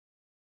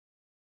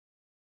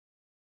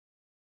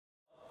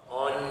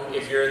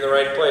you're in the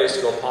right place,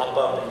 it'll pop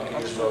up and you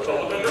can just vote. So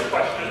look under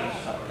questions.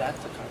 That's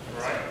the conference.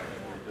 Right.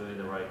 You're doing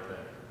the right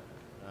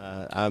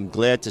thing. I'm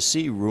glad to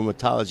see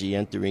rheumatology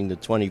entering the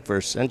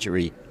 21st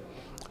century.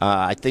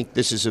 I think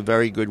this is a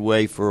very good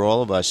way for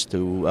all of us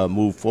to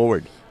move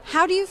forward.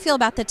 How do you feel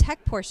about the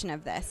tech portion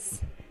of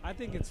this? I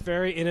think it's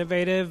very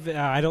innovative.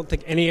 I don't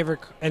think any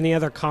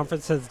other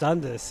conference has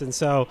done this, and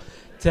so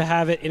to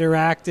have it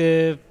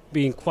interactive,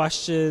 being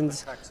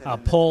questions,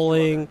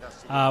 polling,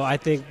 I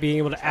think being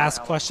able to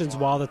ask questions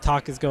while the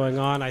talk is going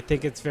on, I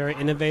think it's very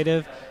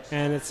innovative,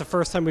 and it's the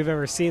first time we've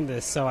ever seen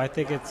this, so I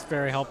think it's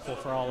very helpful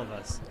for all of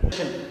us.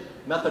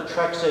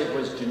 Methotrexate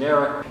was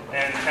generic.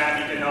 And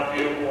Kathy can help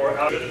you, or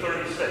out of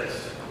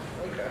 36.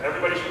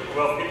 Everybody should,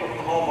 well, people from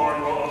home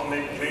aren't,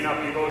 may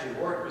not be voting.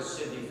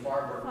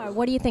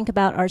 What do you think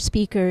about our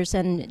speakers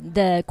and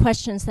the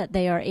questions that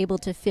they are able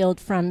to field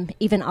from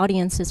even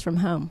audiences from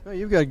home? Well,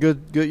 you've got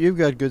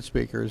good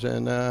speakers,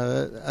 and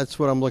that's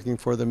what I'm looking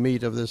for, the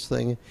meat of this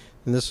thing.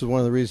 And this is one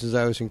of the reasons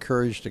I was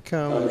encouraged to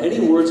come.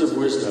 Any words of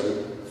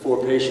wisdom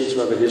for patients who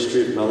have a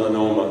history of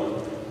melanoma,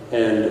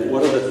 and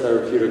what are the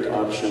therapeutic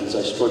options?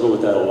 I struggle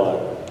with that a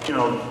lot.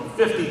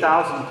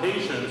 50,000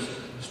 patients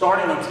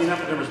starting on TNF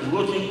inhibitors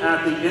looking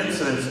at the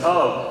incidence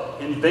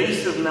of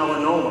invasive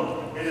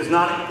melanoma. It is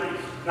not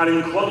increased, not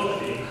even close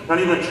to being, not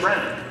even a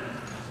trend.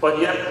 But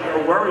yet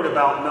we're worried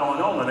about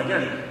melanoma. And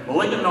again,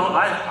 malignant melanoma,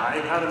 I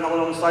had a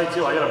melanoma site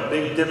too. I got a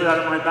big divot out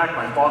of my back.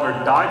 My father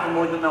died from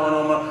malignant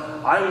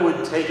melanoma. I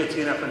would take a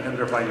TNF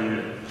inhibitor if I needed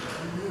it.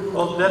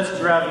 Well, that's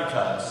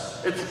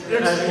gravitas. It's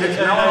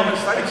melanoma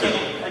site.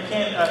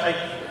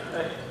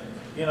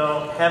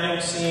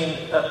 Having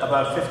seen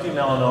about 50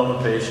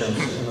 melanoma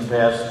patients in the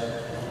past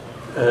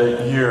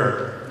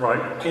year,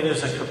 right? It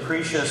is a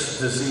capricious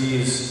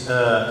disease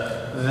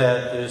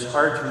that is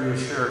hard to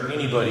reassure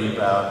anybody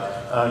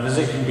about because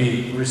it can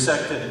be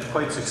resected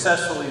quite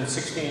successfully, and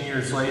 16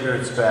 years later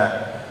it's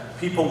back.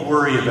 People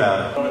worry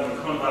about it.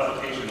 The clinical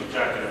application of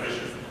JAK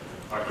inhibition,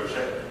 Dr.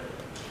 O'Shea.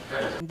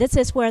 This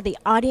is where the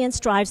audience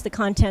drives the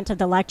content of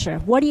the lecture.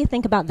 What do you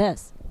think about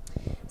this?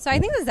 So I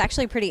think this is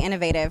actually pretty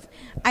innovative.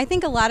 I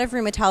think a lot of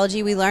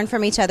rheumatology, we learn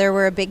from each other.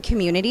 We're a big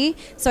community.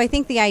 So I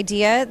think the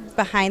idea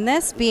behind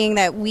this being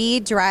that we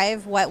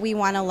drive what we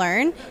want to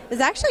learn is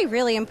actually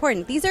really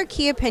important. These are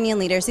key opinion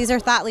leaders. These are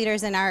thought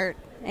leaders in our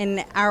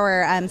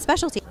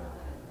specialty.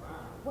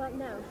 Well,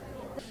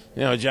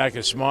 no. Jack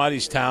is smart,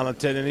 he's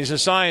talented, and he's a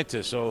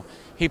scientist. So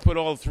he put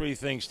all three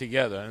things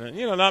together. And,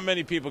 not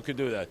many people could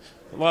do that.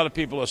 A lot of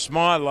people are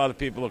smart, a lot of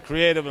people are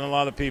creative, and a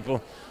lot of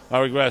people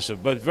are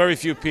aggressive. But very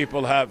few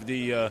people have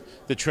the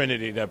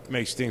trinity that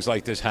makes things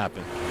like this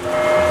happen.